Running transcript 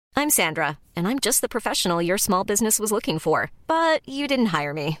I'm Sandra, and I'm just the professional your small business was looking for. But you didn't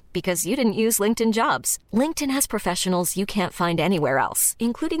hire me because you didn't use LinkedIn Jobs. LinkedIn has professionals you can't find anywhere else,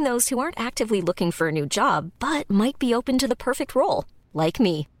 including those who aren't actively looking for a new job, but might be open to the perfect role, like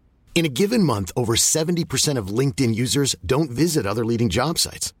me. In a given month, over 70% of LinkedIn users don't visit other leading job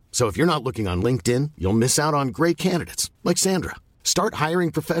sites. So if you're not looking on LinkedIn, you'll miss out on great candidates like Sandra. Start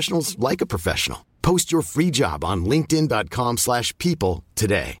hiring professionals like a professional. Post your free job on linkedin.com/people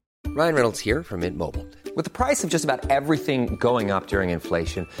today. Ryan Reynolds here from Mint Mobile. With the price of just about everything going up during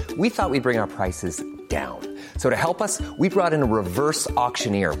inflation, we thought we'd bring our prices down. So to help us, we brought in a reverse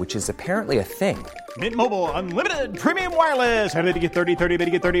auctioneer, which is apparently a thing. Mint Mobile Unlimited Premium Wireless. How to get 30, 30, bit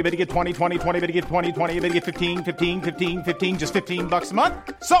to get 30, bit to get 20, 20, 20, bit to get 20, 20, bit to get 15, 15, 15, 15, just $15 a month?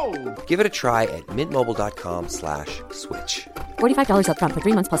 Sold! Give it a try at mintmobile.com/switch. $45 up front for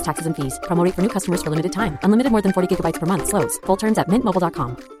 3 months plus taxes and fees. Promo rate for new customers for limited time. Unlimited more than 40 gigabytes per month. Slows full terms at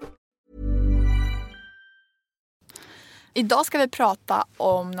mintmobile.com. Idag ska vi prata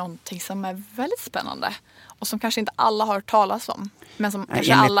om någonting som är väldigt spännande och som kanske inte alla har hört talas om, men som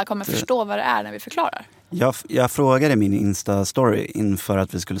kanske alla kommer förstå vad det är när vi förklarar. Jag frågade min Insta-story inför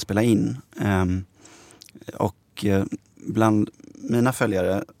att vi skulle spela in. Och bland mina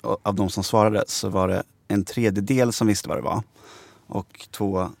följare, av de som svarade, så var det 1/3 som visste vad det var. Och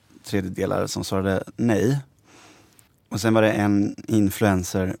 2/3 som svarade nej. Och sen var det en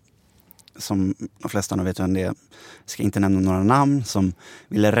influencer som de flesta nog vet vem det är, ska inte nämna några namn, som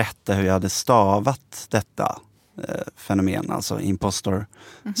ville rätta hur jag hade stavat detta fenomen, alltså impostor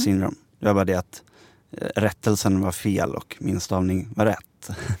syndrome. Det var bara det att rättelsen var fel och min stavning var rätt.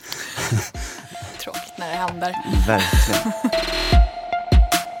 Tråkigt när det händer. Verkligen.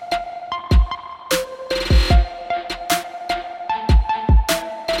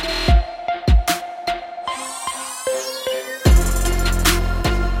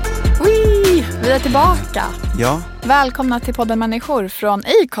 Vi är tillbaka. Ja. Välkomna till podden Människor från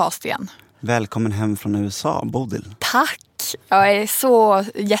Acast igen. Välkommen hem från USA, Bodil. Tack. Jag är så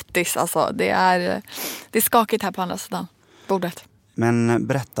jättis alltså. Det är skakigt här på andra sidan bordet. Men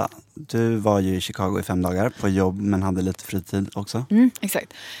berätta, du var ju i Chicago i 5 dagar på jobb men hade lite fritid också.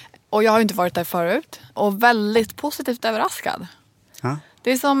 Exakt. Och jag har ju inte varit där förut. Och väldigt positivt överraskad. Ja.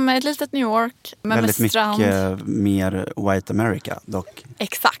 Det är som ett litet New York. Men väldigt med strand. Mycket mer White America dock.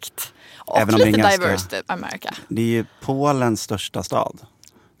 Exakt. Och även om lite det är diverse America. Det är ju Polens största stad,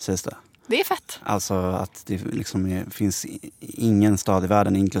 sägs det. Det är fett. Alltså att det liksom finns ingen stad i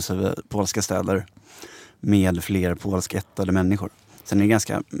världen, inklusive polska städer, med fler polskättade människor. Sen är det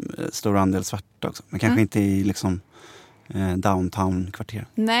ganska stor andel svarta också. Men kanske inte i liksom downtown-kvarter.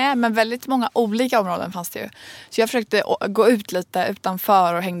 Nej, men väldigt många olika områden fanns det ju. Så jag försökte gå ut lite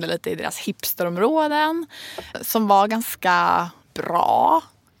utanför och hängde lite i deras hipsterområden. Som var ganska bra.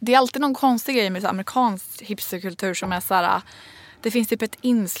 Det är alltid någon konstig grej med amerikansk hipsterkultur som är så här. Det finns typ ett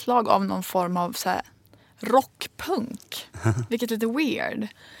inslag av någon form av så här rockpunk. Vilket är lite weird.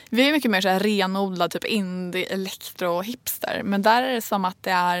 Vi är mycket mer så här renodlad typ indie, elektro, hipster. Men där är det som att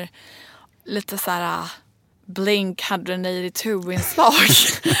det är lite så här Blink 182-inslag.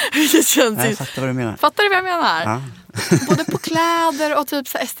 Vilket känns Jag fattar vad du menar. Fattar du vad jag menar? Ja. Både på kläder och typ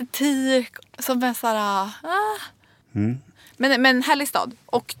så här estetik som är så här. Men härlig stad.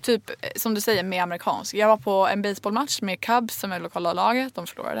 Och typ, som du säger, med amerikansk. Jag var på en baseballmatch med Cubs som är lokala laget. De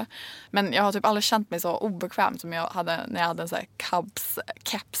förlorade. Men jag har typ aldrig känt mig så obekväm som jag hade när jag hade en sån här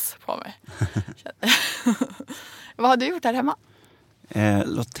Cubs-caps på mig. Vad har du gjort här hemma?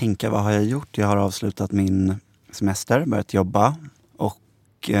 Låt tänka, vad har jag gjort? Jag har avslutat min semester, börjat jobba. Och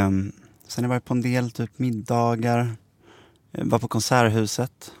sen har jag varit på en del typ middagar. Var på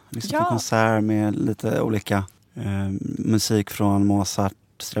Konserthuset. Lyssnade på konsert med lite olika musik från Mozart,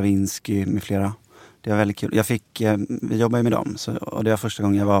 Stravinsky med flera. Det var väldigt kul. Vi jobbar ju med dem och det var första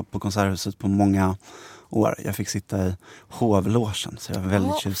gången jag var på Konserthuset på många år. Jag fick sitta i hovlogen, så det var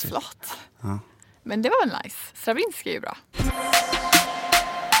väldigt tjusigt. Flott. Ja. Men det var väl nice. Stravinsky är ju bra.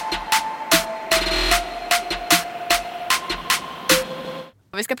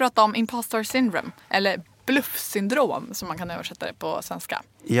 Vi ska prata om impostor syndrome, eller bluffsyndrom som man kan översätta det på svenska.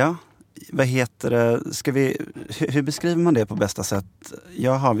 Ja, vad heter det? Hur beskriver man det på bästa sätt?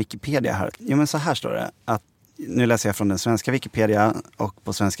 Jag har Wikipedia här. Jo, men så här står det. Att, nu läser jag från den svenska Wikipedia, och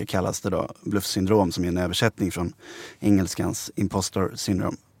på svenska kallas det då bluffsyndrom, som är en översättning från engelskans impostor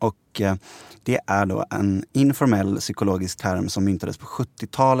syndrome. Och det är då en informell psykologisk term som myntades på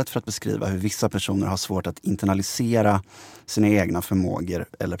 70-talet för att beskriva hur vissa personer har svårt att internalisera sina egna förmågor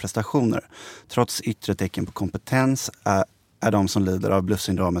eller prestationer. Trots yttre tecken på kompetens är de som lider av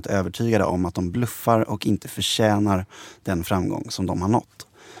bluffsyndromet övertygade om att de bluffar och inte förtjänar den framgång som de har nått.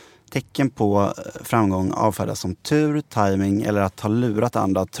 Tecken på framgång avfärdas som tur, timing eller att ha lurat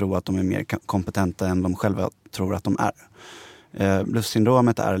andra att tro att de är mer kompetenta än de själva tror att de är.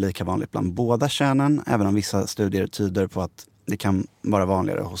 Bluffsyndromet är lika vanligt bland båda könen, även om vissa studier tyder på att det kan vara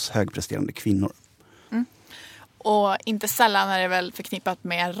vanligare hos högpresterande kvinnor. Och inte sällan är det väl förknippat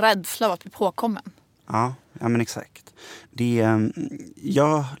med rädsla av att bli påkommen. Ja men exakt.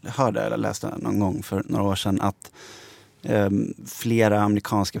 Jag hörde eller läste någon gång för några år sedan att flera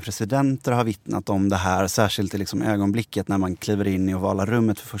amerikanska presidenter har vittnat om det här, särskilt i liksom ögonblicket när man kliver in i ovala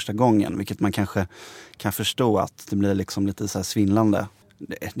rummet för första gången, vilket man kanske kan förstå att det blir liksom lite så här svindlande.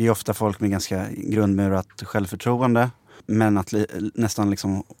 Det är ofta folk med ganska grundmurat självförtroende, men att nästan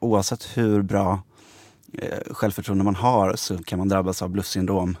liksom, oavsett hur bra självförtroende man har så kan man drabbas av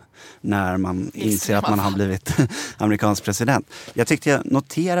bluffsyndrom när man inser att man har blivit amerikansk president. Jag tyckte jag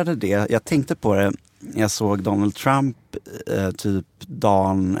noterade det. Jag tänkte på det. Jag såg Donald Trump typ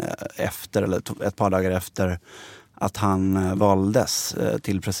dagen efter eller ett par dagar efter att han valdes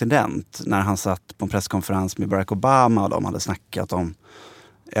till president, när han satt på en presskonferens med Barack Obama och de hade snackat om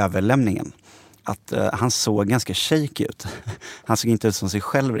överlämningen. Att han såg ganska shaky ut. Han såg inte ut som sig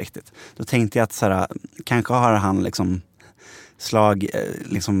själv riktigt. Då tänkte jag att så här, kanske har han liksom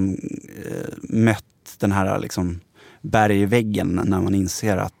mött den här liksom bergväggen när man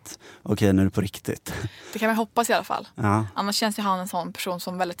inser att okej, nu är det på riktigt. Det kan man hoppas i alla fall. Ja. Annars känns ju han en sån person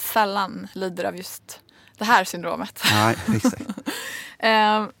som väldigt sällan lider av just det här syndromet. Ja, exakt.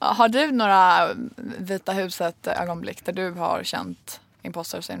 Har du några Vita huset ögonblick där du har känt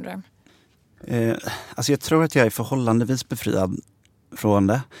imposter syndrome? Alltså jag tror att jag är förhållandevis befriad från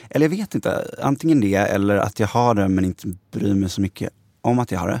det. Eller jag vet inte, antingen det eller att jag har det men inte bryr mig så mycket om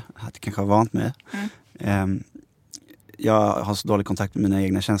att jag har det. Att jag kanske har vant mig. Jag har så dålig kontakt med mina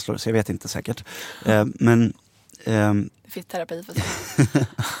egna känslor så jag vet inte säkert. Men det finns terapi för det.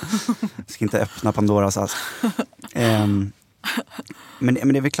 Jag ska inte öppna Pandoras ask. Men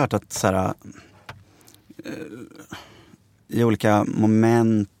det är väl klart att så här, i olika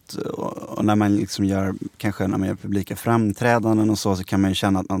moment och när man liksom gör, kanske när man gör publika framträdanden och så kan man ju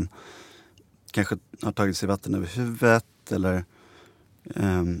känna att man kanske har tagit sig vatten över huvudet eller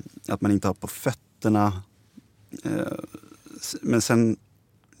att man inte har på fötterna. Men sen,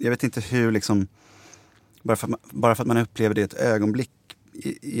 jag vet inte hur liksom, bara för att man upplever det ett ögonblick,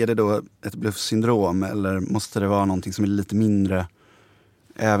 är det då ett bluffsyndrom eller måste det vara någonting som är lite mindre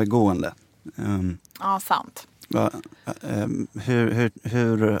övergående? Ja, sant.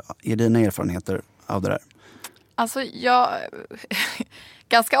 Hur är dina erfarenheter av det där? Alltså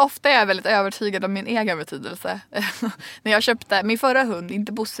ganska ofta är jag väldigt övertygad om min egen betydelse. När jag köpte min förra hund,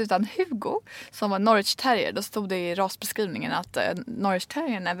 inte Bosse utan Hugo, som var Norwich Terrier, då stod det i rasbeskrivningen att Norwich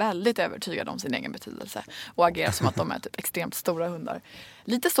Terriern är väldigt övertygad om sin egen betydelse och agerar som att de är typ extremt stora hundar.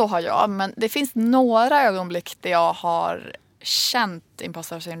 Lite så har jag, men det finns några ögonblick där jag har känt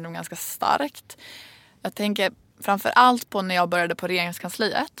imposter syndrom ganska starkt. Jag tänker framför allt på när jag började på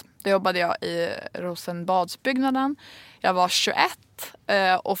Regeringskansliet. Då jobbade jag i Rosenbadsbyggnaden. Jag var 21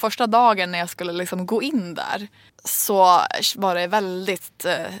 och första dagen när jag skulle liksom gå in där så var det väldigt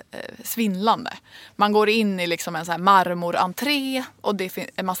svindlande. Man går in i liksom en så här marmorentré och det finns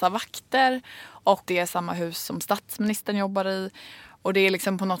en massa vakter och det är samma hus som statsministern jobbar i och det är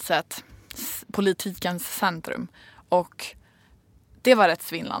liksom på något sätt politikens centrum och det var rätt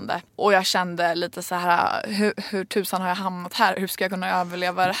svindlande. Och jag kände lite så här, hur tusan har jag hamnat här? Hur ska jag kunna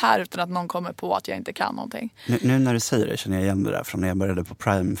överleva det här utan att någon kommer på att jag inte kan någonting? Nu när du säger det känner jag igen det där från när jag började på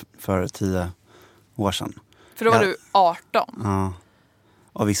Prime för 10 år sedan. För då var du 18. Ja,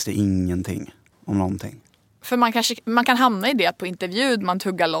 och visste ingenting om någonting. För man kan hamna i det på intervjun, man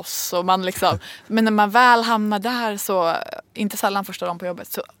tuggar loss och man liksom, men när man väl hamnar där så, inte sällan första dagen på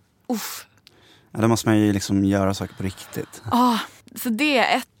jobbet, så Ja, då måste man ju liksom göra saker på riktigt. Så det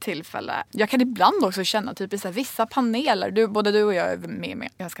är ett tillfälle. Jag kan ibland också känna typ i så här, vissa paneler, både du och jag är med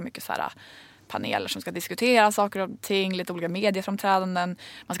ganska mycket så här paneler som ska diskutera saker och ting, lite olika medieframträdanden,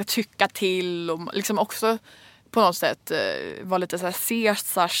 man ska tycka till och liksom också på något sätt vara lite så här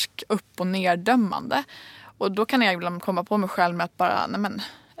caesarsk upp- och neddömande. Och då kan jag ibland komma på mig själv med att bara, nej men,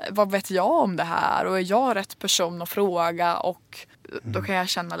 vad vet jag om det här? Och är jag rätt person att fråga? Och då kan jag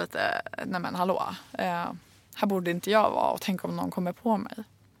känna lite, nej men hallå, här borde inte jag vara och tänk om någon kommer på mig.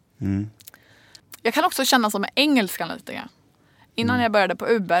 Jag kan också känna som med engelskan lite grann. Innan jag började på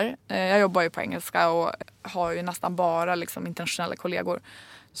Uber, jag jobbar ju på engelska och har ju nästan bara liksom internationella kollegor.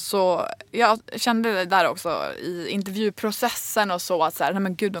 Så jag kände det där också i intervjuprocessen och så att så här, nej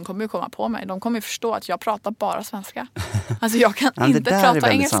men gud, de kommer ju komma på mig. De kommer ju förstå att jag pratar bara svenska. Alltså jag kan inte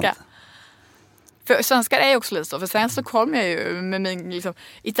prata engelska. Sant. För svenskar är ju också lite så. För sen så kom jag ju med min liksom,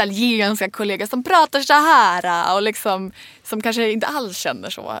 italienska kollega som pratar så här. Och liksom, som kanske inte alls känner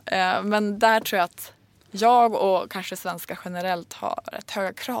så. Men där tror jag att jag och kanske svenskar generellt har ett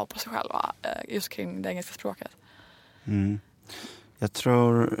höga krav på sig själva. Just kring det engelska språket. Jag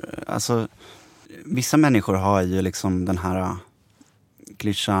tror, alltså vissa människor har ju liksom den här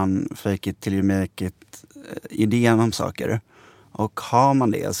klyschan fake it till you make it idén om saker. Och har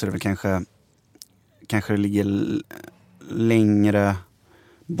man det så är det väl kanske det ligger längre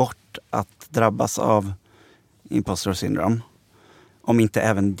bort att drabbas av imposter syndrom. Om inte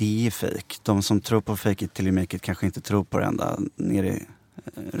även det är fake. De som tror på fake it till you make it kanske inte tror på det ända nere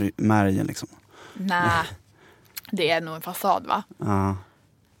i märgen liksom. Nej, det är nog en fasad va? Ja.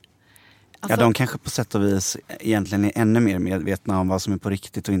 Alltså, Ja, de kanske på sätt och vis egentligen är ännu mer medvetna om vad som är på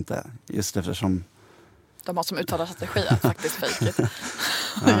riktigt och inte. Just eftersom de har som uttalad strategi att faktiskt fake it.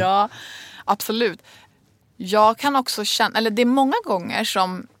 Ja, absolut. Jag kan också känna, eller det är många gånger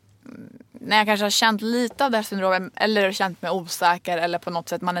som när jag kanske har känt lite av det här syndromet eller känt mig osäker eller på något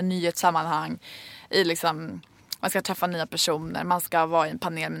sätt man är ny i ett sammanhang i liksom, man ska träffa nya personer, man ska vara i en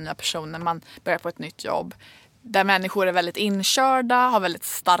panel med nya personer, man börjar på ett nytt jobb där människor är väldigt inkörda, har väldigt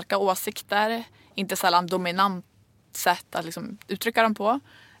starka åsikter, inte sällan dominant sätt att liksom uttrycka dem på.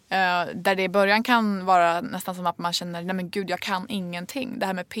 Där det i början kan vara nästan som att man känner, nej men gud jag kan ingenting. Det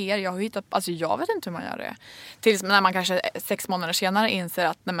här med PR, jag har hittat, alltså jag vet inte hur man gör det. Tills när man kanske 6 månader senare inser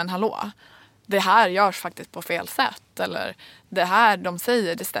att nej men hallå, det här görs faktiskt på fel sätt. Eller det här de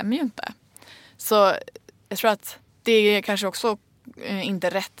säger, det stämmer ju inte. Så jag tror att det är kanske också inte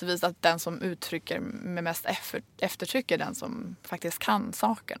rättvist att den som uttrycker med mest eftertryck är den som faktiskt kan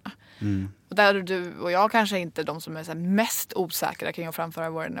sakerna. Och där är du och jag kanske inte de som är så mest osäkra kring att framföra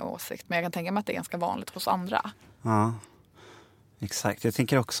vår åsikt. Men jag kan tänka mig att det är ganska vanligt hos andra. Ja, exakt. Jag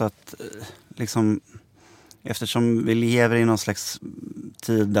tänker också att liksom, eftersom vi lever i någon slags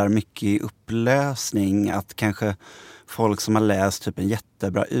tid där mycket är upplösning, att kanske folk som har läst typ en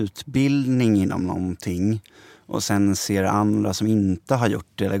jättebra utbildning inom någonting och sen ser andra som inte har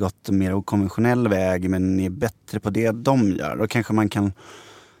gjort det eller gått en mer okonventionell väg men är bättre på det de gör. Då kanske man kan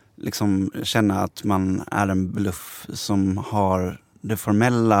liksom känna att man är en bluff som har det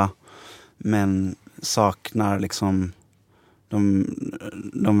formella men saknar liksom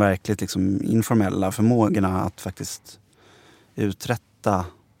de verkligt liksom informella förmågorna att faktiskt uträtta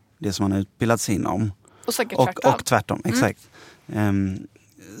det som man har utbildat sig inom. Och säkert tvärtom. Och tvärtom, exakt.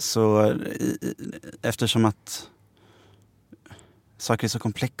 Så eftersom att saker är så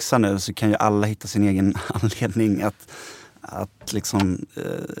komplexa nu så kan ju alla hitta sin egen anledning att liksom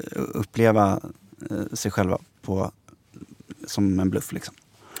uppleva sig själva som en bluff liksom.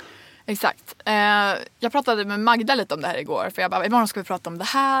 Exakt. Jag pratade med Magda lite om det här igår. För jag bara, imorgon ska vi prata om det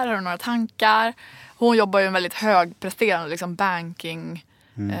här. Har du några tankar? Hon jobbar ju i en väldigt högpresterande liksom banking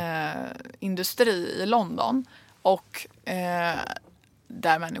industri i London. Och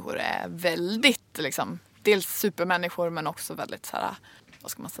där människor är väldigt liksom, dels supermänniskor men också väldigt så här,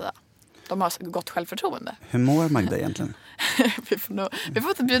 vad ska man säga? De har gott självförtroende. Hur mår Magda egentligen? vi får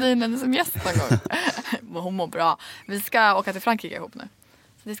inte bjuda in henne som gäst någon gång. Hon mår bra. Vi ska åka till Frankrike ihop nu.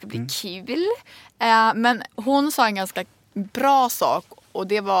 Så det ska bli kul. Men hon sa en ganska bra sak. Och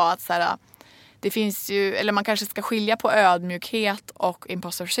det var att så här, det finns ju, eller man kanske ska skilja på ödmjukhet och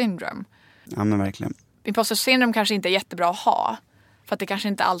imposter syndrome. Ja men verkligen. Imposter syndrome kanske inte är jättebra att ha. För att det kanske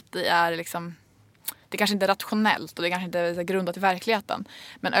inte alltid är liksom, det kanske inte är rationellt och det kanske inte är grundat i verkligheten.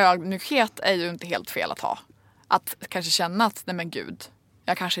 Men ödmjukhet är ju inte helt fel att ha. Att kanske känna att, nej men gud,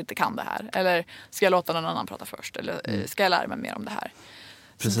 jag kanske inte kan det här. Eller ska jag låta någon annan prata först? Eller ska jag lära mig mer om det här?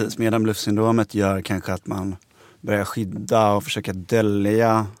 Precis, medan bluffsyndromet gör kanske att man börjar skydda och försöka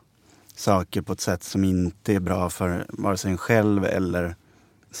dölja saker på ett sätt som inte är bra för vare sig en själv eller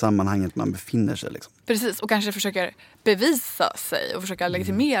sammanhanget man befinner sig liksom. Precis, och kanske försöker bevisa sig och försöka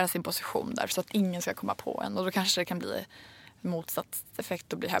legitimera sin position där så att ingen ska komma på en. Och då kanske det kan bli motsatt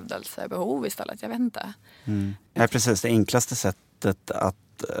effekt och bli hävdelsebehov istället, jag vet inte. Ja, precis, det enklaste sättet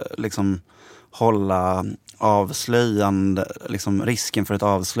att liksom hålla avslöjande, liksom risken för ett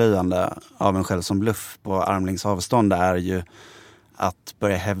avslöjande av en själv som bluff på armlängds avstånd är ju att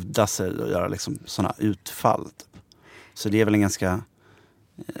börja hävda sig och göra liksom sådana utfall. Typ. Så det är väl en ganska,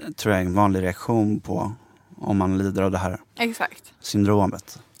 tror jag, en vanlig reaktion på om man lider av det här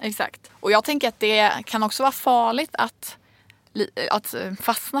syndromet. Exakt. Och jag tänker att det kan också vara farligt att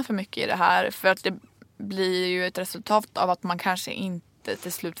fastna för mycket i det här. För att det blir ju ett resultat av att man kanske inte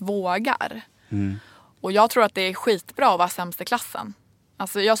till slut vågar. Och jag tror att det är skitbra att vara sämst i klassen.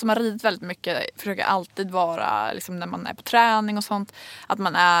 Alltså jag som har ridit väldigt mycket försöker alltid vara, liksom när man är på träning och sånt, att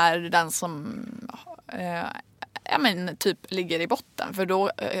man är den som typ ligger i botten. För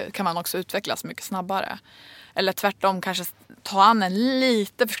då kan man också utvecklas mycket snabbare. Eller tvärtom kanske ta an en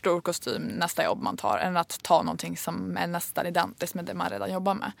lite för stor kostym nästa jobb man tar än att ta någonting som är nästan identiskt med det man redan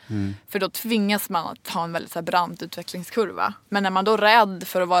jobbar med. För då tvingas man att ha en väldigt så här brant utvecklingskurva. Men är man då rädd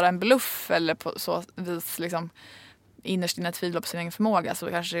för att vara en bluff eller på så vis liksom innerst inne tvivlar på sin egen förmåga, så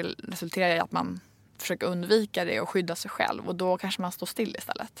kanske det resulterar i att man försöker undvika det och skydda sig själv. Och då kanske man står still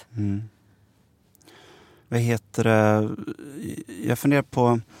istället. Vad heter det? Jag funderar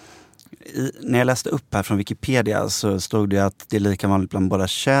på... när jag läste upp här från Wikipedia så stod det att det är lika vanligt bland båda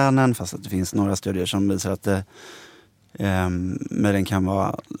könen, fast att det finns några studier som visar att det möjligen kan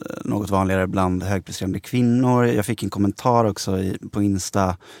vara något vanligare bland högpresterande kvinnor. Jag fick en kommentar också på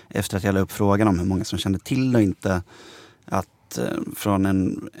Insta efter att jag la upp frågan om hur många som kände till det och inte, att från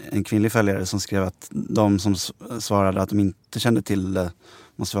en kvinnlig följare som skrev att de som svarade att de inte kände till det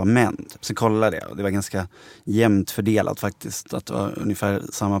måste vara män. Sen kollade jag och det var ganska jämnt fördelat faktiskt. Att det var ungefär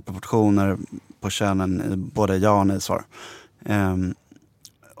samma proportioner på könen i både ja och nej svar.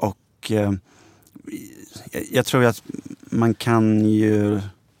 Jag tror att man kan ju...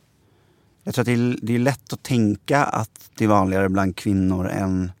 Jag tror att det är lätt att tänka att det är vanligare bland kvinnor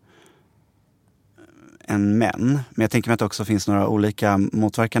än män. Men jag tänker mig att det också finns några olika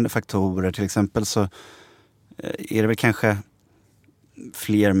motverkande faktorer. Till exempel så är det väl kanske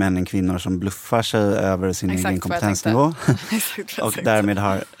fler män än kvinnor som bluffar sig över sin egen kompetensnivå. Och därmed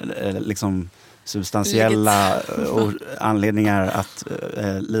har liksom substantiella anledningar att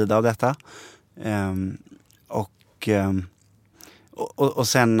lida av detta. Och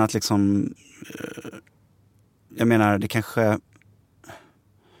sen att liksom jag menar det kanske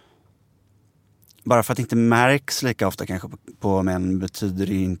bara för att det inte märks lika ofta kanske på män betyder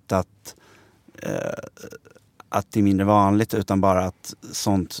det inte att det är mindre vanligt, utan bara att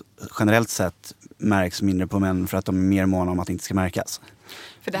sånt generellt sett märks mindre på män för att de är mer måna om att det inte ska märkas.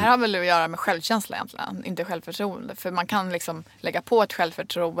 För det här har väl att göra med självkänsla egentligen, inte självförtroende. För man kan liksom lägga på ett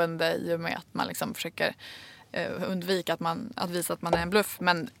självförtroende i och med att man liksom försöker undvika att visa att man är en bluff.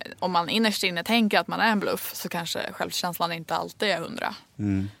 Men om man innerst inne tänker att man är en bluff så kanske självkänslan inte alltid är 100.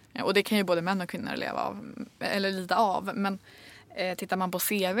 Och det kan ju både män och kvinnor lida av. Men tittar man på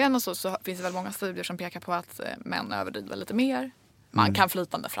CV:n och så finns det väl många studier som pekar på att män överdriver lite mer. Man kan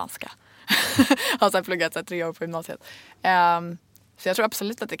flytande franska. Har sen pluggat 3 år på gymnasiet. Så jag tror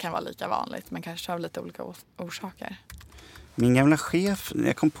absolut att det kan vara lika vanligt, men kanske av lite olika orsaker. Min gamla chef,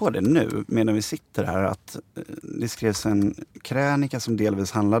 jag kom på det nu medan vi sitter här, att det skrevs en krönika som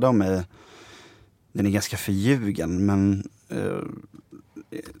delvis handlade om mig. Den är ganska förljugen, men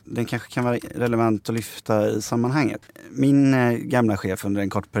den kanske kan vara relevant att lyfta i sammanhanget. Min gamla chef under en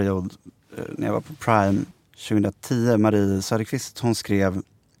kort period när jag var på Prime 2010, Marie Söderqvist, hon skrev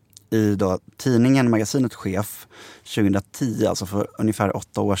i då tidningen Magasinet Chef 2010, alltså för ungefär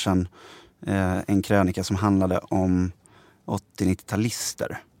 8 år sedan, en krönika som handlade om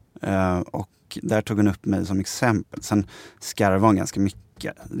 80-90-talister. Och där tog hon upp mig som exempel. Sen skarvade hon ganska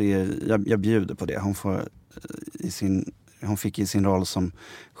mycket. Jag bjuder på det. Hon fick i sin roll som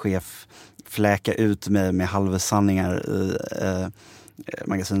chef fläka ut mig med halvsanningar i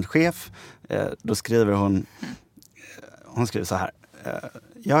Magasinet Chef. Då skriver hon skriver så här: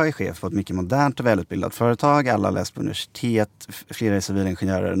 jag är chef på ett mycket modernt och välutbildat företag. Alla har läst på universitet, flera är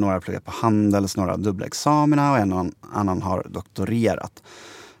civilingenjörer, några har pluggat på Handels, några har dubbla examina och en annan har doktorerat.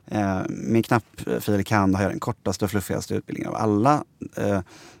 Med knapp filik hand har jag den kortaste och fluffigaste utbildningen av alla.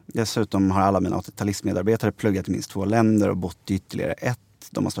 Dessutom har alla mina 80-talistmedarbetare pluggat i minst 2 länder och bott i ytterligare 1.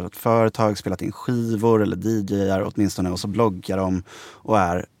 De har startat företag, spelat in skivor eller DJ:ar åtminstone, och så bloggar de och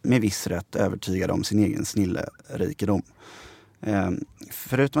är med viss rätt övertygade om sin egen snillerikedom.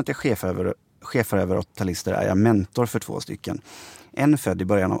 Förutom att jag chefar över 80-talister är jag mentor för 2 stycken. En född i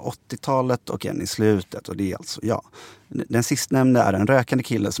början av 80-talet och en i slutet, och det är alltså jag. Den sistnämnde är en rökande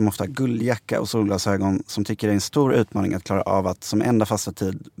kille som ofta har guldjacka och solglasögon, som tycker det är en stor utmaning att klara av att som enda fasta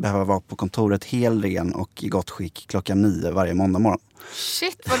tid behöva vara på kontoret helren och i gott skick klockan 9 varje måndag morgon.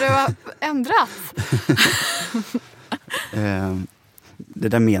 Shit, vad du har ändrat! Det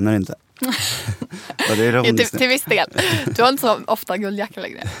där menar du inte. Det är till viss del. Du har inte så ofta guldjacka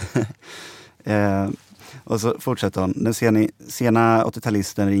längre. Och så fortsätter hon. Den sena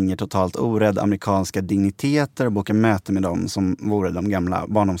 80-talisten ringer totalt orädd amerikanska digniteter och bokar möte med dem som vore de gamla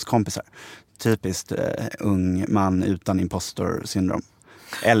barndomskompisar. Typiskt ung man utan impostor syndrom.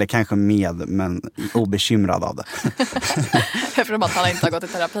 Eller kanske med, men obekymrad av det. För att han inte har gått i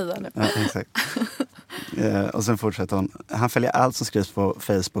terapi ännu. Ja, exakt. Och sen fortsätter hon. Han följer allt som skrivs på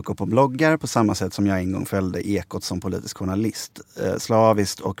Facebook och på bloggar på samma sätt som jag en gång följde Ekot som politisk journalist.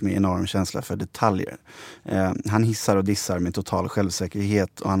 Slaviskt och med enorm känsla för detaljer. Han hissar och dissar med total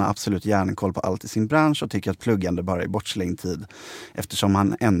självsäkerhet och han har absolut järnkoll på allt i sin bransch och tycker att pluggande bara är bortslängd tid eftersom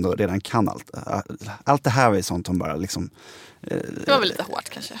han ändå redan kan allt. Allt det här var ju sånt hon bara liksom... Det var väl lite hårt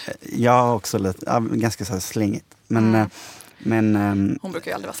kanske? Ja, också lite, ganska så här slängigt. Men hon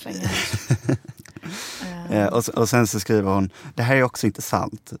brukar ju aldrig vara slängig. Och sen så skriver hon, det här är också inte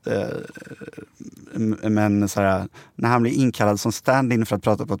sant. Men så här, när han blir inkallad som stand-in för att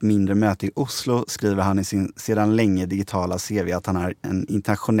prata på ett mindre möte i Oslo skriver han i sin sedan länge digitala CV att han är en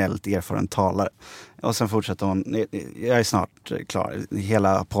internationellt erfaren talare. Och sen fortsätter hon, jag är snart klar.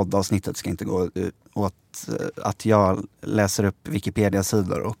 Hela poddavsnittet ska inte gå åt att jag läser upp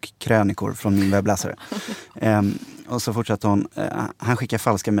Wikipedia-sidor och krönikor från min webbläsare. Och så fortsätter hon, han skickar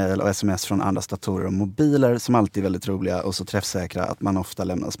falska mejl och sms från andra datorer och mobiler som alltid är väldigt roliga och så träffsäkra att man ofta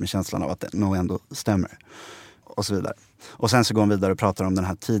lämnas med känslan av att det nog ändå stämmer. Och så vidare. Och sen så går hon vidare och pratar om den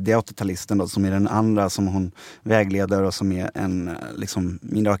här tidiga 80-talisten då, som är den andra som hon vägleder och som är en liksom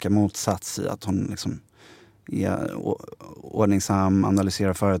min raka motsats i att hon liksom är ordningsam,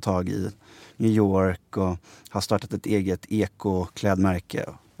 analyserar företag i New York och har startat ett eget ekoklädmärke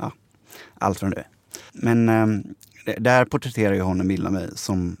och ja, allt från det. Men där porträtterar ju hon en bild av mig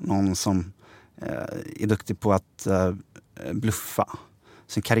som någon som är duktig på att bluffa.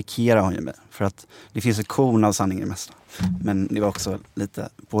 Sen karikerar hon ju mig för att det finns ett korn av sanning i det mesta. Men det var också lite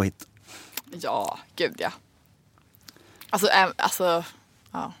påhitt. Ja, gud ja. Alltså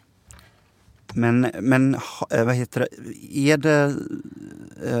ja. Men vad heter det? Är det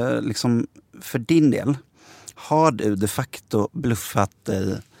liksom för din del, har du de facto bluffat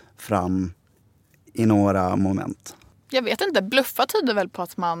dig fram i några moment? Jag vet inte, bluffa tyder väl på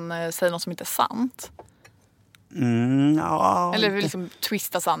att man säger något som inte är sant? Ja, eller liksom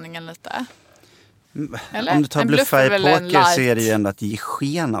twista sanningen lite. Eller? Om du tar bluffa i poker så är det ju ändå att ge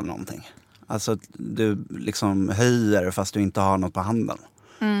sken av någonting. Alltså att du liksom höjer fast du inte har något på handen.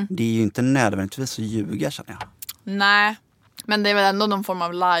 Det är ju inte nödvändigtvis att ljuga, känner jag. Nej, men det är väl ändå någon form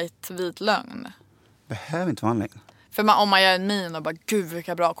av light vit lögn. Behöver inte vara en lögn. För om man gör en min och bara, gud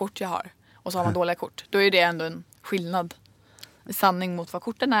vilka bra kort jag har. Och så har man dåliga kort. Då är det ändå en skillnad i sanning mot vad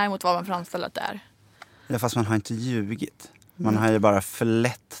korten är, mot vad man framställer att det är. Ja, fast man har inte ljugit. Man har ju bara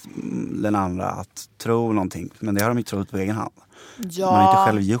förlett den andra att tro någonting. Men det har de ju trott på egen hand. Ja. Man har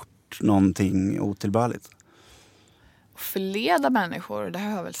inte själv gjort någonting otillbörligt. Förleda människor, det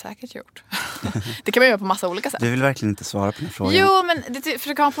har jag väl säkert gjort. Det kan man göra på massa olika sätt. Du vill verkligen inte svara på den frågan. Jo, men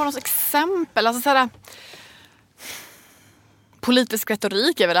försöker komma på något exempel. Alltså såhär, politisk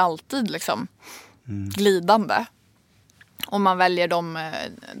retorik är väl alltid liksom glidande. Och man väljer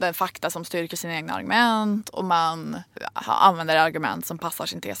den fakta som styrker sina egna argument. Och man använder argument som passar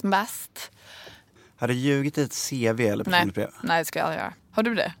sin tes bäst. Har du ljugit i ett CV eller personligt brev? Nej, det ska jag göra. Har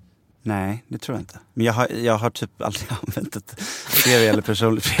du det? Nej, det tror jag inte. Men jag har typ aldrig använt ett CV eller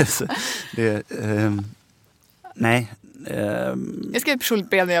personligt brev. Nej. Jag skrev ett personligt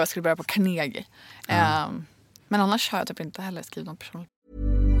brev när jag skulle börja på Carnegie. Men annars har jag typ inte heller skrivit något personligt.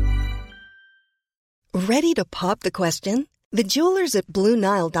 Ready to pop the question? The jewelers at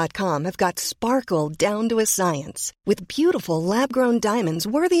BlueNile.com have got sparkle down to a science with beautiful lab-grown diamonds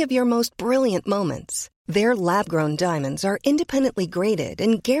worthy of your most brilliant moments. Their lab-grown diamonds are independently graded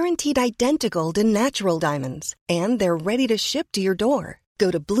and guaranteed identical to natural diamonds. And they're ready to ship to your door.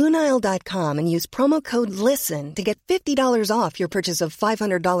 Go to BlueNile.com and use promo code LISTEN to get $50 off your purchase of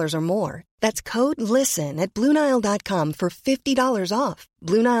 $500 or more. That's code LISTEN at BlueNile.com for $50 off.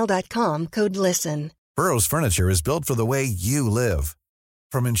 BlueNile.com, code LISTEN. Burrow's furniture is built for the way you live.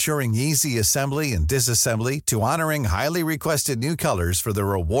 From ensuring easy assembly and disassembly to honoring highly requested new colors for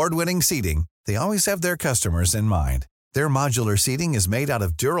their award-winning seating, they always have their customers in mind. Their modular seating is made out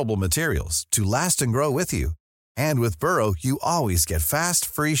of durable materials to last and grow with you. And with Burrow, you always get fast,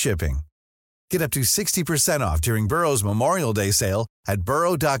 free shipping. Get up to 60% off during Burrow's Memorial Day sale at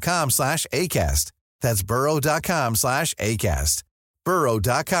burrow.com/ACAST. That's burrow.com/ACAST.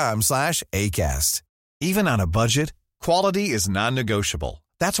 burrow.com/ACAST. Even on a budget, quality is non-negotiable.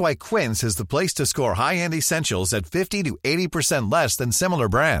 That's why Quince is the place to score high-end essentials at 50 to 80% less than similar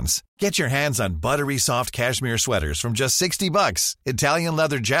brands. Get your hands on buttery soft cashmere sweaters from just $60, Italian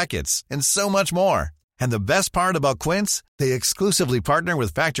leather jackets, and so much more. And the best part about Quince, they exclusively partner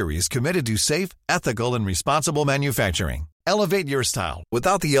with factories committed to safe, ethical, and responsible manufacturing. Elevate your style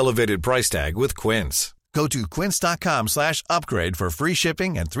without the elevated price tag with Quince. Go to quince.com/upgrade for free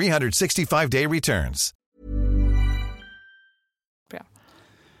shipping and 365-day returns.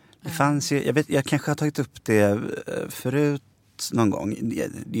 Det fanns ju, jag kanske har tagit upp det förut någon gång.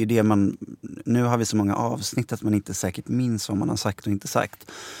 Det är det man, nu har vi så många avsnitt att man inte säkert minns vad man har sagt och inte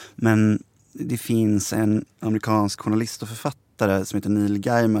sagt. Men det finns en amerikansk journalist och författare som heter Neil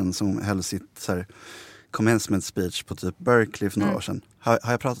Gaiman som höll sitt så här, commencement speech på typ Berkeley för några år sedan. Har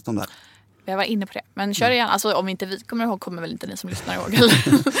jag pratat om det här? Jag var inne på det. Men kör igen. Alltså om inte vi kommer ihåg kommer väl inte ni som lyssnar ihåg.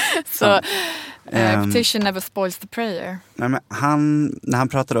 Så repetition never spoils the prayer. Nej, men när han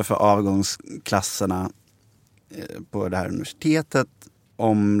pratade då för avgångsklasserna på det här universitetet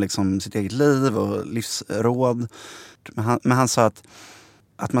om liksom sitt eget liv och livsråd. Men han sa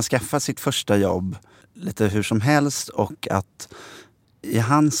att man skaffar sitt första jobb lite hur som helst och att i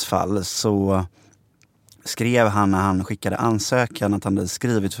hans fall så skrev han när han skickade ansökan att han hade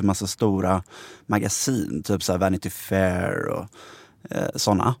skrivit för massa stora magasin, typ så här Vanity Fair och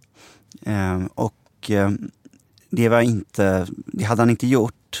sådana. Det hade han inte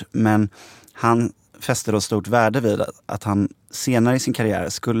gjort, men han fäste då stort värde vid att han senare i sin karriär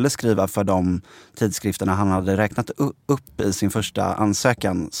skulle skriva för de tidskrifterna han hade räknat upp i sin första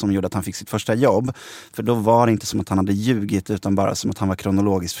ansökan som gjorde att han fick sitt första jobb. För då var det inte som att han hade ljugit utan bara som att han var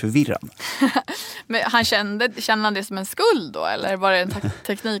kronologiskt förvirrad. Men kände han det som en skuld då? Eller var det en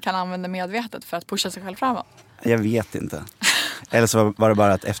teknik han använde medvetet för att pusha sig själv framåt? Jag vet inte. Eller så var det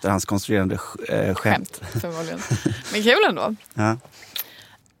bara ett efterhandskonstruerande skämt. Förmodligen. Men kul ändå. Ja.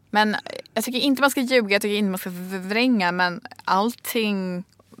 Men jag tycker inte man ska ljuga, jag tycker inte man ska förvränga, men allting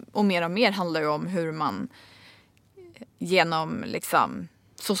och mer handlar ju om hur man genom liksom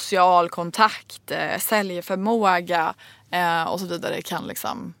social kontakt, säljförmåga och så vidare kan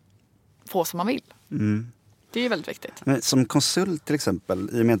liksom få som man vill. Mm. Det är ju väldigt viktigt. Men som konsult till exempel,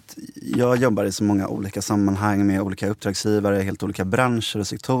 i och med att jag jobbar i så många olika sammanhang med olika uppdragsgivare, helt olika branscher och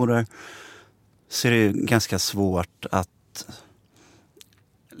sektorer, så är det ju ganska svårt att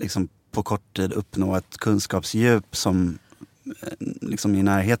liksom på kort tid uppnå ett kunskapsdjup som liksom i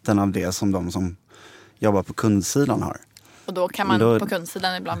närheten av det som de som jobbar på kundsidan har. Och då kan man på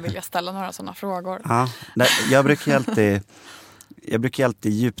kundsidan ibland vilja ställa några sådana frågor. Ja, jag brukar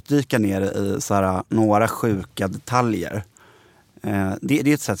alltid djupdyka ner i så här, några sjuka detaljer. Det är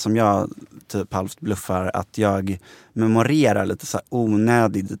ett sätt som jag typ halvt bluffar, att jag memorerar lite så här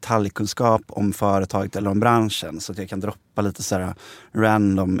onödig detaljkunskap om företaget eller om branschen, så att jag kan droppa lite så här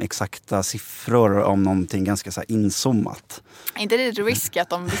random exakta siffror om någonting ganska så här inzoomat. Är inte det lite risky att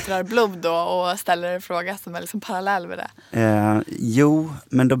de vittrar blod då och ställer en fråga som är liksom parallell med det? Jo,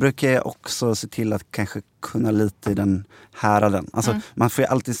 men då brukar jag också se till att kanske kunna lite i den häraden. Alltså, man får ju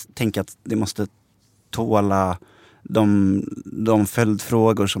alltid tänka att det måste tåla de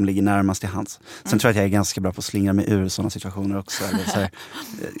följdfrågor som ligger närmast i hands. Sen tror jag att jag är ganska bra på att slingra mig ur sådana situationer också. Eller så här,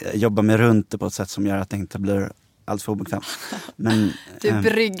 jobba mig runt det på ett sätt som gör att det inte blir allt för obekvämt. Men, du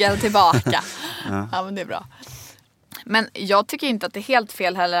bryggar tillbaka. Ja, men det är bra. Men jag tycker inte att det är helt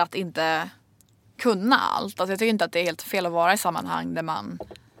fel heller att inte kunna allt. Alltså jag tycker inte att det är helt fel att vara i sammanhang där man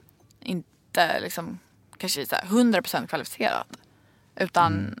inte liksom, kanske är så här 100% kvalificerad.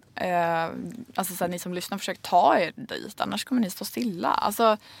 Utan alltså så här, ni som lyssnar, försök ta er dit, annars kommer ni stå stilla.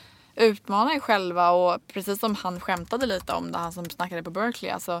 Alltså utmana er själva, och precis som han skämtade lite om det, han som snackade på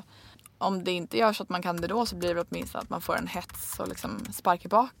Berkeley, alltså om det inte gör så att man kan det då, så blir det åtminstone att man får en hets och liksom spark i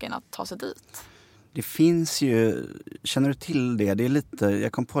baken att ta sig dit. Det finns ju, känner du till det? Det är lite,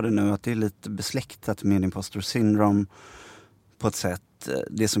 jag kom på det nu, att det är lite besläktat med imposter syndrome på ett sätt.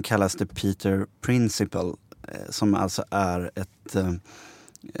 Det som kallas the Peter Principle, som alltså är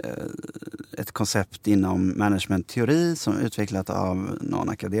ett koncept inom managementteori som är utvecklat av någon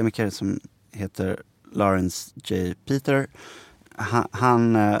akademiker som heter Lawrence J. Peter.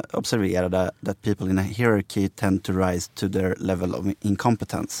 Han observerade that people in a hierarchy tend to rise to their level of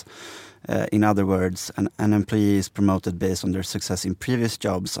incompetence. In other words, an employee is promoted based on their success in previous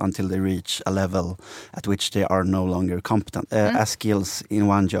jobs until they reach a level at which they are no longer competent. As skills in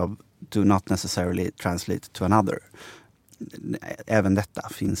one job do not necessarily translate to another. Även detta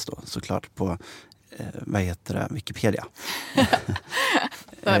finns då såklart på Wikipedia.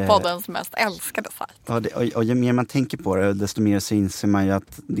 Det är poddens mest älskade sajt. Och ju mer man tänker på det, desto mer så inser man ju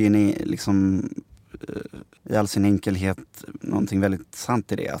att det är liksom i all sin enkelhet någonting väldigt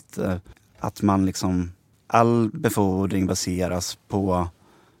sant i det. Att man liksom, all befordring baseras på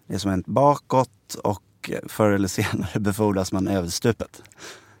det som hänt bakåt, och förr eller senare befordras man över stupet.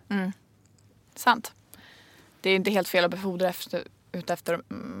 Sant. Det är inte helt fel att befordra utefter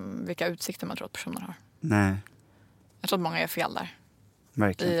vilka utsikter man tror att personen har. Nej. Jag tror att många gör fel där.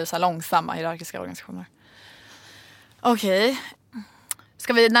 Verkligen. I så här långsamma hierarkiska organisationer. Okej.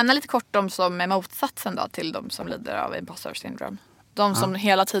 Ska vi nämna lite kort om som är motsatsen då till de som lider av imposter syndrome? De som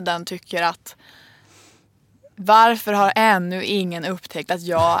hela tiden tycker att varför har ännu ingen upptäckt att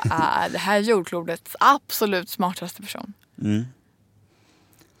jag är det här jordklotets absolut smartaste person?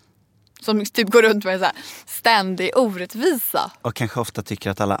 Som typ går runt med så här ständig orättvisa. Och kanske ofta tycker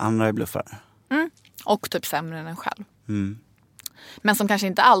att alla andra är bluffare. Och typ sämre än en själv. Men som kanske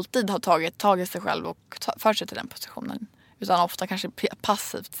inte alltid har tagit sig själv och för sig till den positionen. Utan ofta kanske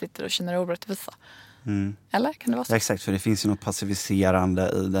passivt sitter och känner orättvisa. Eller kan det vara så? Ja, exakt, för det finns ju något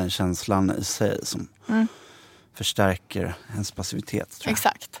passiviserande i den känslan i sig som förstärker ens passivitet, tror jag.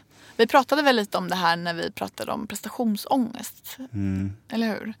 Exakt. Vi pratade väl lite om det här när vi pratade om prestationsångest. Eller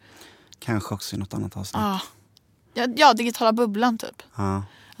hur? Kanske också i något annat avsnitt. Ja, digitala bubblan typ. Ja.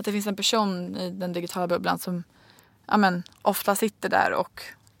 Att det finns en person i den digitala bubblan som ofta sitter där och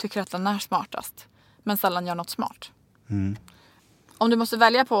tycker att den är smartast. Men sällan gör något smart. Om du måste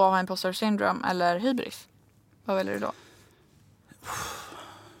välja på att ha imposter syndrome eller hybris, vad väljer du då?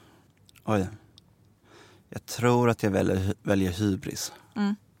 Oj. Jag tror att jag väljer hybris.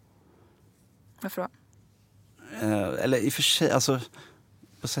 Varför då? Eller i och för sig, alltså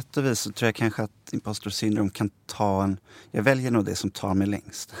på sätt och vis så tror jag kanske att imposter syndrome kan ta en... Jag väljer nog det som tar mig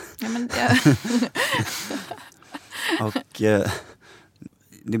längst. Ja, men Och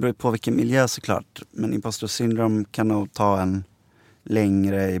det beror på vilken miljö såklart. Men imposter syndrome kan nog ta en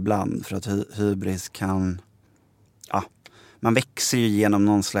längre ibland. För att hybris kan... Ja, man växer ju genom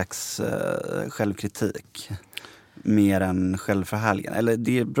någon slags självkritik. Mer än självförhärligande. Eller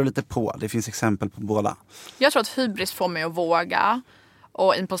det beror lite på. Det finns exempel på båda. Jag tror att hybris får mig att våga.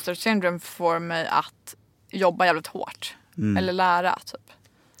 Och imposter syndrome får mig att jobba jävligt hårt. Eller lära typ.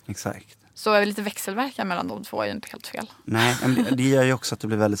 Exakt. Så lite växelverkan mellan de två är ju inte helt fel. Nej, men det gör ju också att det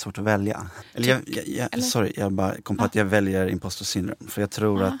blir väldigt svårt att välja. Jag bara kom på att jag väljer imposter syndrome. För jag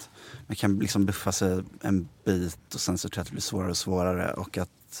tror att man kan liksom buffa sig en bit och sen så tror jag att det blir svårare och svårare. Och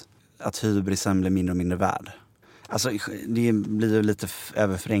att hybrisen blir mindre och mindre värd. Alltså det blir ju lite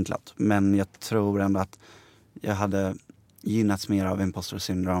överförenklat. Men jag tror ändå att jag hade gynnats mer av imposter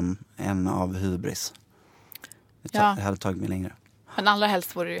syndrome än av hybris. Det hade tagit mig längre. Men allra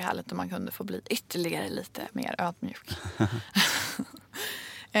helst vore det ju härligt om man kunde få bli ytterligare lite mer ödmjuk.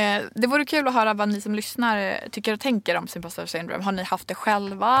 Det vore kul att höra vad ni som lyssnar tycker och tänker om imposter syndrome. Har ni haft det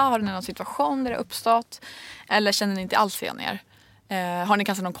själva? Har ni någon situation där det uppstått? Eller känner ni inte alls igen er? Har ni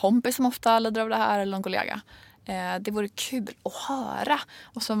kanske någon kompis som ofta lider av det här eller någon kollega? Det vore kul att höra.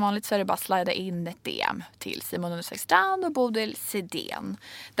 Och som vanligt så är det bara att slida in ett DM till Simon Strand och Bodil Sidén.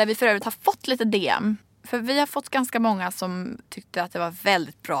 Där vi för övrigt har fått lite DM. För vi har fått ganska många som tyckte att det var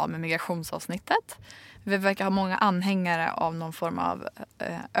väldigt bra med migrationsavsnittet. Vi verkar ha många anhängare av någon form av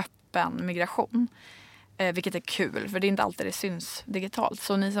öppen migration. Vilket är kul, för det är inte alltid det syns digitalt.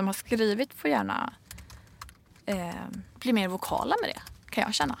 Så ni som har skrivit får gärna bli mer vokala med det, kan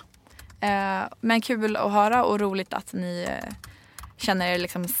jag känna. Men kul att höra och roligt att ni känner er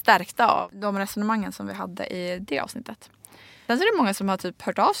liksom stärkta av de resonemangen som vi hade i det avsnittet. Sen så är det många som har typ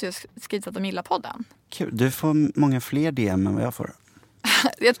hört av sig och skrivit att de gillar podden. Kul. Du får många fler DM än vad jag får.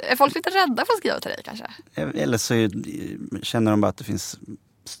 Är folk lite rädda för att skriva till dig kanske? Eller så känner de bara att det finns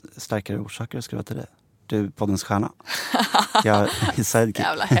starkare orsaker att skriva till dig. Du är poddens stjärna. Jag är sidekick.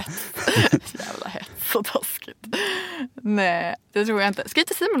 Jävla hett. Jävla hett. Så taskigt. Nej, det tror jag inte. Skriv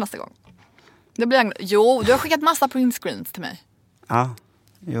till Simon nästa gång. Det blir jo, du har skickat massa printscreens till mig. Ja,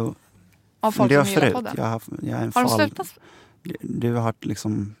 jo. Av folk som gillar podden. Jag är en har de slutat? Du har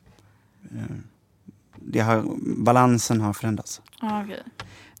liksom... balansen har förändrats. Okej.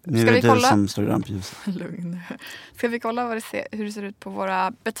 Nu är det du som står i rampljuset. Lugn. Ska vi kolla hur det ser ut på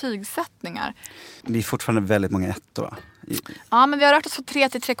våra betygssättningar? Det är fortfarande väldigt många ettor. Ja, men vi har rört oss från 3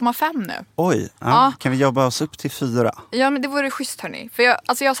 till 3,5 nu. Oj, ja. Kan vi jobba oss upp till 4? Ja, men det vore schysst hörni. För jag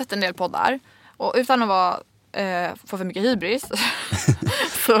har sett en del poddar. Och utan att få för mycket hybris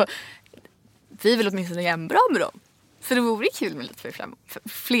så vi vill åtminstone jämna med dem. Så det vore kul med lite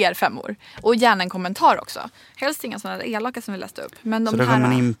fler 5-år. Och gärna en kommentar också. Helst inga sådana elaka som vi läste upp. Men så då går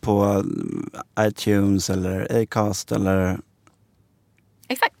man in på iTunes eller Acast eller...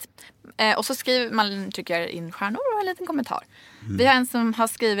 Exakt. Och så skriver man, trycker in stjärnor och en liten kommentar. Vi har en som har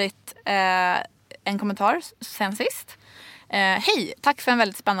skrivit en kommentar sen sist. Hej, tack för en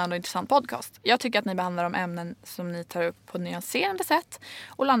väldigt spännande och intressant podcast. Jag tycker att ni behandlar de ämnen som ni tar upp på nyanserande sätt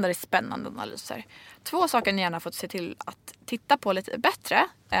och landar i spännande analyser. 2 saker ni gärna fått se till att titta på lite bättre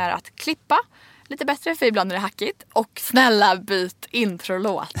är att klippa lite bättre, för ibland är det hackigt, och snälla byt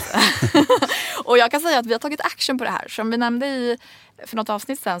introlåt. Och jag kan säga att vi har tagit action på det här. Som vi nämnde för något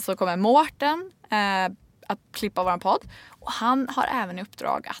avsnitt sen så kommer Mårten att klippa vår podd. Och han har även i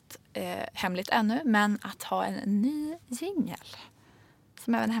uppdrag att, hemligt ännu, men att ha en ny jingle.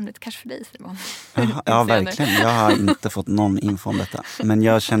 Som även är hemligt kanske för dig, Simon. Ja, verkligen. Jag har inte fått någon info om detta. Men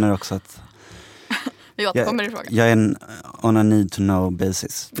jag känner också att vi återkommer i frågan. Jag är en on a need to know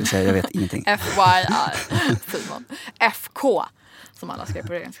basis. Det vill säga, jag vet ingenting. FYI, Simon. FK, som alla skrev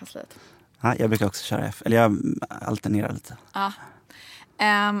på regeringskansliet. Ja, jag brukar också köra F. Eller jag alternerar lite. Ja.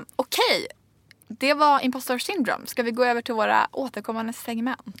 Okej. Det var Imposter Syndrome. Ska vi gå över till våra återkommande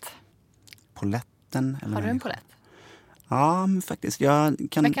segment? Poletten? Eller har du en polett? Ja, men faktiskt.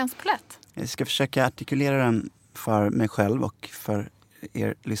 Veckans polett? Jag ska försöka artikulera den för mig själv och för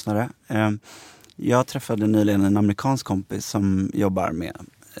er lyssnare. Jag träffade nyligen en amerikansk kompis som jobbar med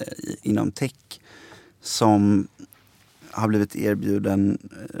inom tech. Som har blivit erbjuden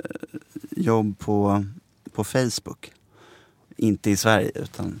jobb på Facebook. Inte i Sverige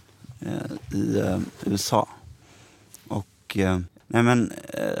utan i USA. Och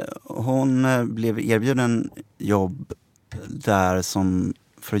hon blev erbjuden jobb där som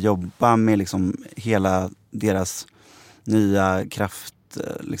för att jobba med liksom hela deras nya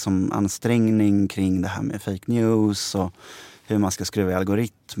ansträngning kring det här med fake news och hur man ska skruva i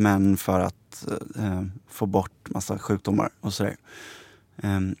algoritmen för att få bort massa sjukdomar och sådär.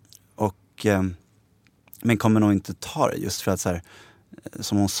 Men kommer nog inte ta det just för att så här,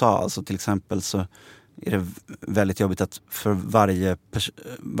 som hon sa, alltså till exempel så är det väldigt jobbigt att för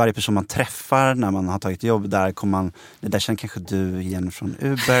varje person man träffar när man har tagit jobb där kommer man, det där känner kanske du igen från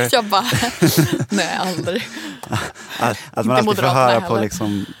Uber. Jag bara, nej aldrig. Att man alltid får höra på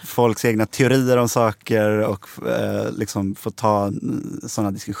liksom folks egna teorier om saker och liksom få ta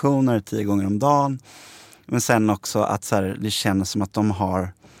sådana diskussioner 10 gånger om dagen. Men sen också att så här, det känns som att de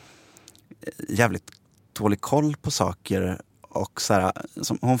har jävligt dålig koll på saker. Och så här,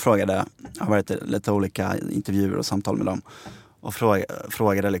 som hon frågade, har varit lite olika intervjuer och samtal med dem. Och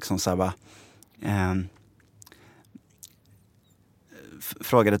frågade liksom så här bara,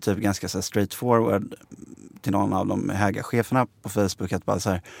 frågade typ ganska så här straightforward till någon av de höga cheferna på Facebook att bara så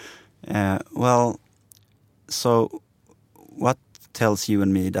här, well, so what tells you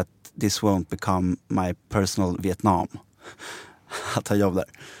and me that this won't become my personal Vietnam? Att ha jobb där.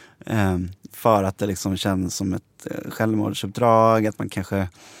 För att det liksom känns som ett självmordsuppdrag, att man kanske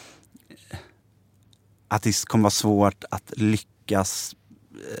att det kommer vara svårt att lyckas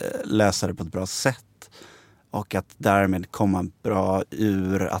lösa det på ett bra sätt och att därmed komma bra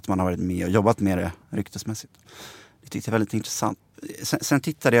ur att man har varit med och jobbat med det ryktesmässigt. Det tyckte jag var väldigt intressant. Sen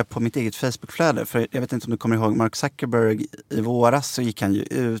tittade jag på mitt eget Facebook-flöde, för jag vet inte om du kommer ihåg Mark Zuckerberg i våras, så gick han ju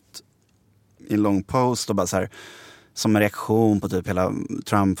ut i en lång post och bara så här, som en reaktion på typ hela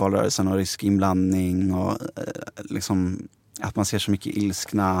Trump-valrörelsen och rysk inblandning och liksom att man ser så mycket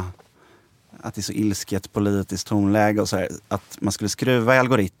ilskna, att det är så ilsket politiskt tonläge och så här, att man skulle skruva i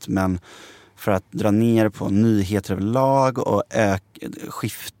algoritmen för att dra ner på nyheter överlag och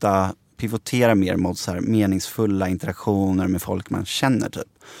pivotera mer mot så här meningsfulla interaktioner med folk man känner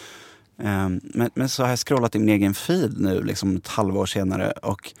typ. Men så har jag scrollat i min egen feed nu liksom ett halvår senare,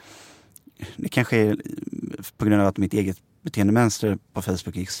 och det kanske är på grund av att mitt eget beteendemönster på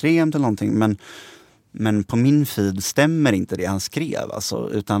Facebook är extremt eller någonting, men på min feed stämmer inte det han skrev alltså,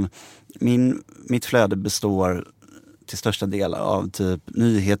 utan mitt flöde består till största del av typ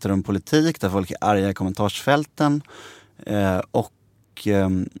nyheter om politik där folk är arga i kommentarsfälten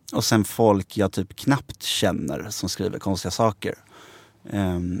och sen folk jag typ knappt känner som skriver konstiga saker.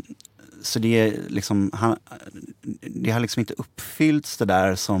 Så det är liksom det har liksom inte uppfyllts det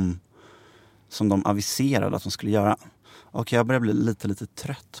där som de aviserade att de skulle göra. Och jag börjar bli lite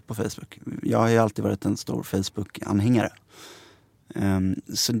trött på Facebook. Jag har ju alltid varit en stor Facebook-anhängare.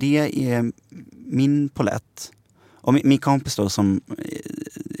 Så det är min polett. Och min kompis då som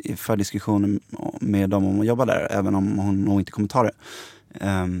för diskussioner med dem om att jobba där, även om hon nog inte kommer ta det,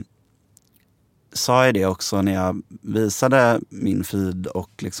 sa jag det också när jag visade min feed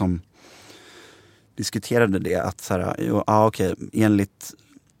och liksom diskuterade det, att så här, okej, enligt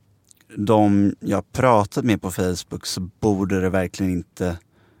de jag pratat med på Facebook så borde det verkligen inte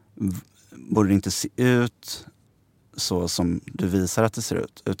se ut så som du visar att det ser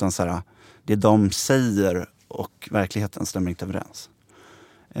ut, utan så här, det de säger och verkligheten stämmer inte överens.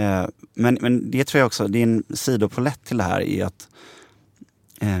 Men det tror jag också, det är en sidopolett till det här, är att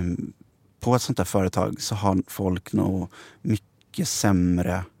på ett sånt här företag så har folk nog mycket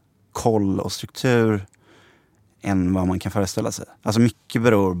sämre koll och struktur än vad man kan föreställa sig. Alltså mycket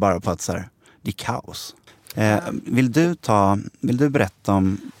beror bara på att så här, det är kaos. Vill du berätta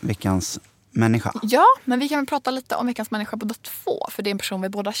om veckans människa? Ja, men vi kan väl prata lite om veckans människa båda två. För det är en person vi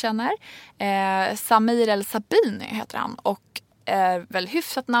båda känner. Samir El Sabini heter han. Och är väl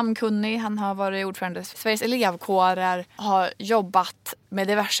hyfsat namnkunnig. Han har varit ordförande i Sveriges elevkårer, har jobbat med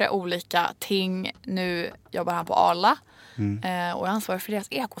diverse olika ting. Nu jobbar han på Arla och är ansvarig för deras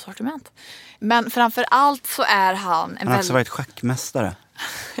ekosortiment. Men framför allt så är han Han har också varit schackmästare.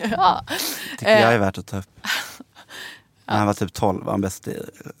 Ja. Tycker jag är värt att ta upp. När han var typ 12 var han bäst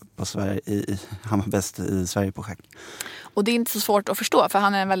han var bäst i Sverige på schack. Och det är inte så svårt att förstå, för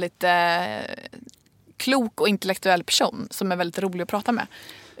han är en väldigt klok och intellektuell person som är väldigt rolig att prata med.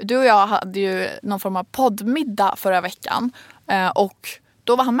 Du och jag hade ju någon form av poddmiddag förra veckan och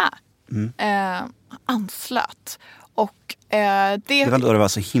då var han med. Anslöt. Och det var då det var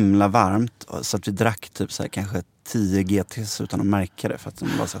så himla varmt så att vi drack typ så här kanske 10 GTs utan att märka det för att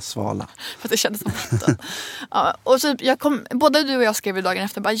de var så här svala. För att det kändes som vatten. Ja, och typ både du och jag skrev dagen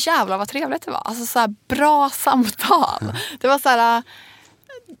efter bara jävlar vad trevligt det var. Alltså så här bra samtal. Det var så här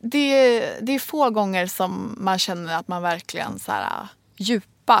det är få gånger som man känner att man verkligen så här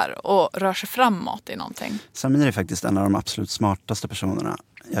djupar och rör sig framåt i någonting. Samir är faktiskt en av de absolut smartaste personerna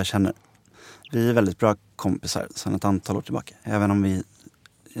jag känner. Vi är väldigt bra kompisar sedan ett antal år tillbaka. Även om vi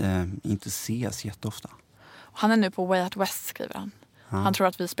inte ses jätteofta. Han är nu på Way Out West, skriver han. Ja. Han tror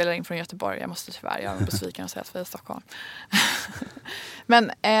att vi spelar in från Göteborg. Jag måste tyvärr göra mig besviken och säga att vi är i Stockholm.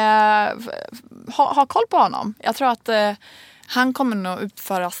 Men ha koll på honom. Jag tror att han kommer nog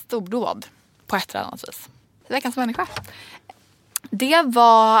utföra stordåd på ett eller annat vis. Veckans människa. Det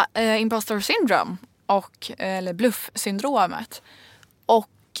var imposter syndrome eller bluff-syndromet. Och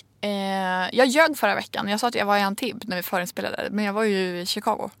jag ljög förra veckan. Jag sa att jag var i Antibes när vi förinspelade. Men jag var ju i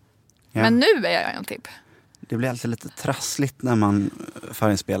Chicago. Ja. Men nu är jag i Antibes. Det blir alltid lite trassligt när man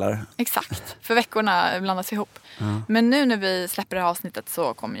förinspelar. Exakt, för veckorna blandas ihop. Ja. Men nu när vi släpper det här avsnittet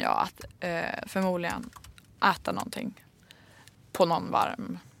så kommer jag att förmodligen äta någonting på någon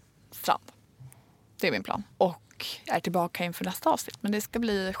varm strand. Det är min plan. Och jag är tillbaka inför nästa avsnitt. Men det ska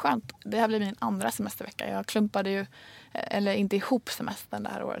bli skönt. Det här blir min andra semestervecka. Jag klumpade ju, eller inte ihop semestern det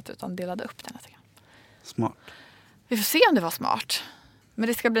här året utan delade upp den. Smart. Vi får se om det var smart. Men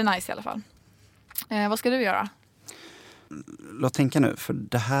det ska bli nice i alla fall. Vad ska du göra? Låt tänka nu, för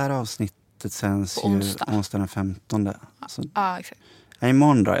det här avsnittet sänds ju onsdag den 15. Ja, exakt.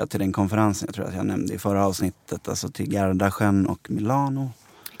 Imorgon drar jag till den konferensen jag tror att jag nämnde i förra avsnittet. Alltså till Gardasjön och Milano.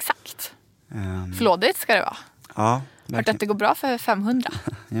 Exakt. Flådigt ska det vara. Ja, verkligen. Hört att det går bra för 500.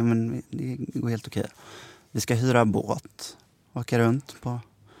 Ja, men det går helt okej. Vi ska hyra båt. Åka runt på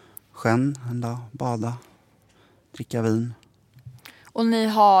sjön en dag. Bada. Dricka vin. Och ni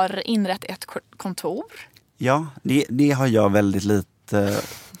har inrett ett kontor. Ja, det har jag väldigt lite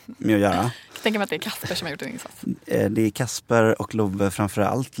med att göra. Jag tänker mig att det är Kasper som har gjort en insats. Det är Kasper och Love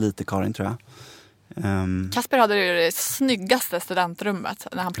framförallt, lite Karin tror jag. Kasper hade ju det snyggaste studentrummet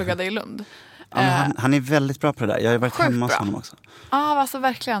när han pluggade i Lund. Ja, han är väldigt bra på det där. Jag har varit hemma hos honom också. Ja, alltså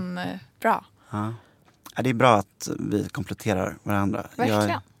verkligen bra. Ja, det är bra att vi kompletterar varandra.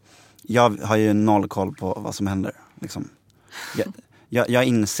 Verkligen. Jag har ju noll koll på vad som händer. Liksom. Jag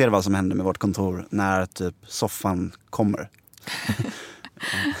inser vad som händer med vårt kontor när typ soffan kommer.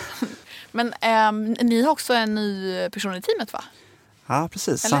 Men ni har också en ny person i teamet, va? Ja,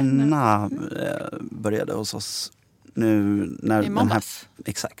 precis. Eller? Sanna började hos oss nu när i måndags.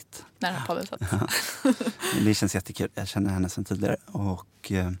 Exakt. När den här podden satt. Ja. Det känns jättekul. Jag känner henne sedan tidigare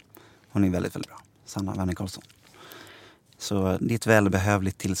och hon är väldigt, väldigt bra. Sanna Werner Karlsson. Så det är ett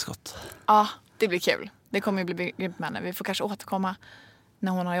välbehövligt tillskott. Ja, det blir kul. Det kommer ju bli grymt med henne. Vi får kanske återkomma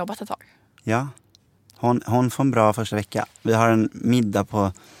när hon har jobbat ett tag. Ja, hon får en bra första vecka. Vi har en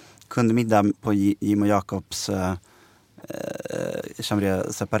kundmiddag på Jim och Jakobs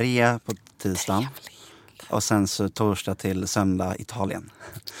Chambre Separé på tisdagen. Trevligt. Och sen så torsdag till söndag Italien.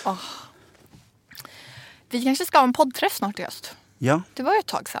 Oh. Vi kanske ska ha en poddträff snart i höst. Ja. Det var ju ett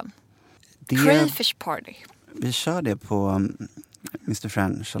tag sedan. Crayfish Party. Vi kör det på Mr.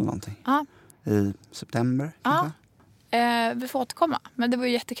 French eller någonting. Ja. I september. Ja. Vi får återkomma. Men det var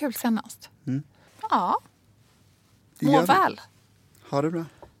ju jättekul senast. Mm. Ja. Må väl. Ha det bra.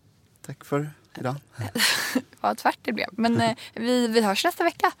 Tack för idag. Vad tvärt det blev. Men vi hörs nästa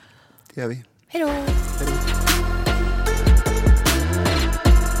vecka. Det gör vi. Hej då.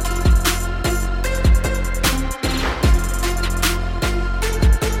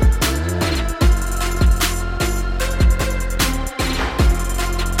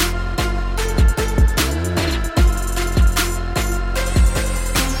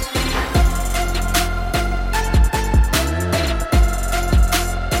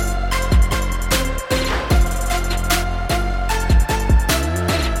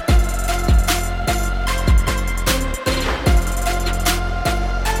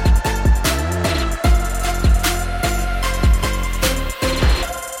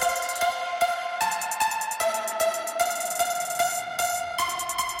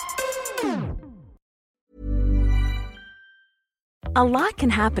 A lot can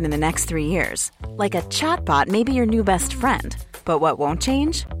happen in the next 3 years. Like a chatbot may be your new best friend. But what won't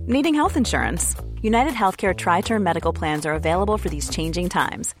change? Needing health insurance. United Healthcare Tri-Term Medical Plans are available for these changing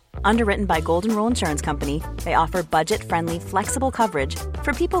times. Underwritten by Golden Rule Insurance Company, they offer budget-friendly, flexible coverage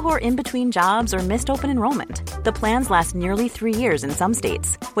for people who are in between jobs or missed open enrollment. The plans last nearly 3 years in some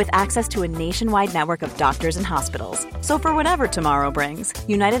states, with access to a nationwide network of doctors and hospitals. So for whatever tomorrow brings,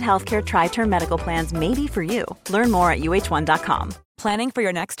 United Healthcare Tri-Term Medical Plans may be for you. Learn more at uh1.com. Planning for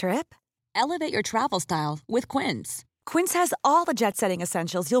your next trip? Elevate your travel style with Quince. Quince has all the jet-setting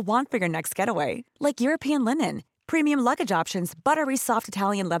essentials you'll want for your next getaway, like European linen, premium luggage options, buttery soft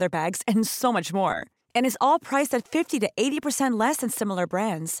Italian leather bags, and so much more. And is all priced at 50 to 80% less than similar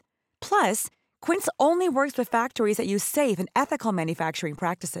brands. Plus, Quince only works with factories that use safe and ethical manufacturing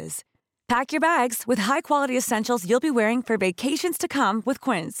practices. Pack your bags with high-quality essentials you'll be wearing for vacations to come with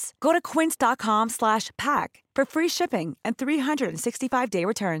Quince. Go to quince.com/pack for free shipping and 365-day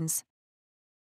returns.